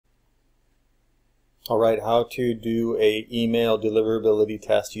Alright, how to do a email deliverability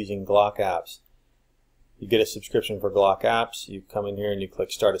test using Glock apps. You get a subscription for Glock apps, you come in here and you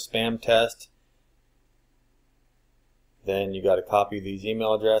click start a spam test. Then you got to copy these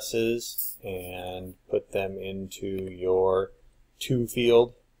email addresses and put them into your to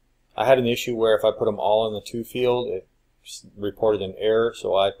field. I had an issue where if I put them all in the to field, it reported an error,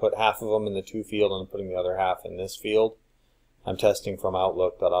 so I put half of them in the to field and I'm putting the other half in this field. I'm testing from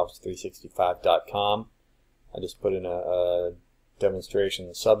Outlook.office365.com. I just put in a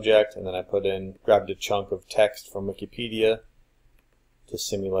demonstration subject, and then I grabbed a chunk of text from Wikipedia to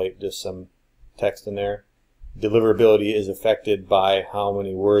simulate just some text in there. Deliverability is affected by how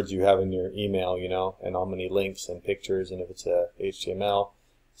many words you have in your email, and how many links and pictures, and if it's a HTML.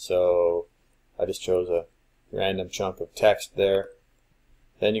 So I just chose a random chunk of text there.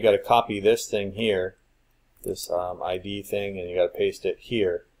 Then you got to copy this thing here, this ID thing, and you got to paste it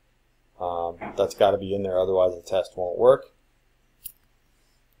here. That's got to be in there, otherwise the test won't work.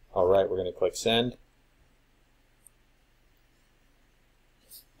 Alright, we're going to click send.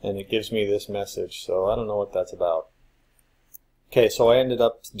 And it gives me this message, so I don't know what that's about. Okay, so I ended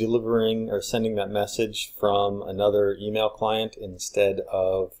up delivering or sending that message from another email client instead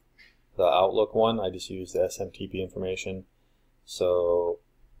of the Outlook one. I just used the SMTP information. So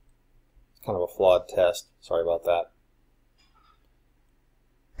it's kind of a flawed test. Sorry about that.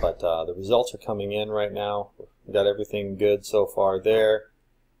 But the results are coming in right now. We've got everything good so far there.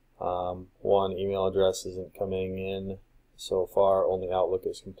 One email address isn't coming in so far. Only Outlook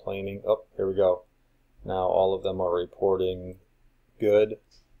is complaining. Oh, here we go. Now all of them are reporting good.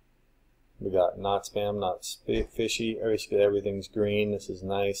 We got not spam, not fishy. Everything's green. This is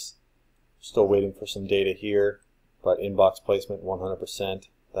nice. Still waiting for some data here, but inbox placement 100%.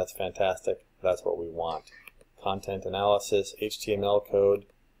 That's fantastic. That's what we want. Content analysis, HTML code.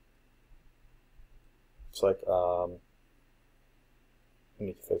 Looks like we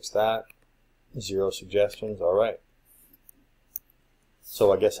need to fix that. 0 suggestions. All right.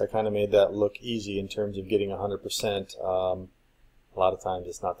 So I guess I kind of made that look easy in terms of getting 100%. A lot of times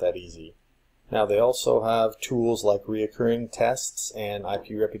it's not that easy. Now they also have tools like reoccurring tests and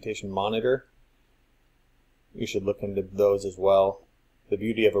IP reputation monitor. You should look into those as well. The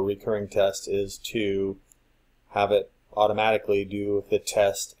beauty of a recurring test is to have it automatically do the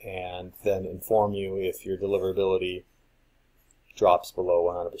test and then inform you if your deliverability drops below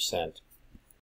 100%.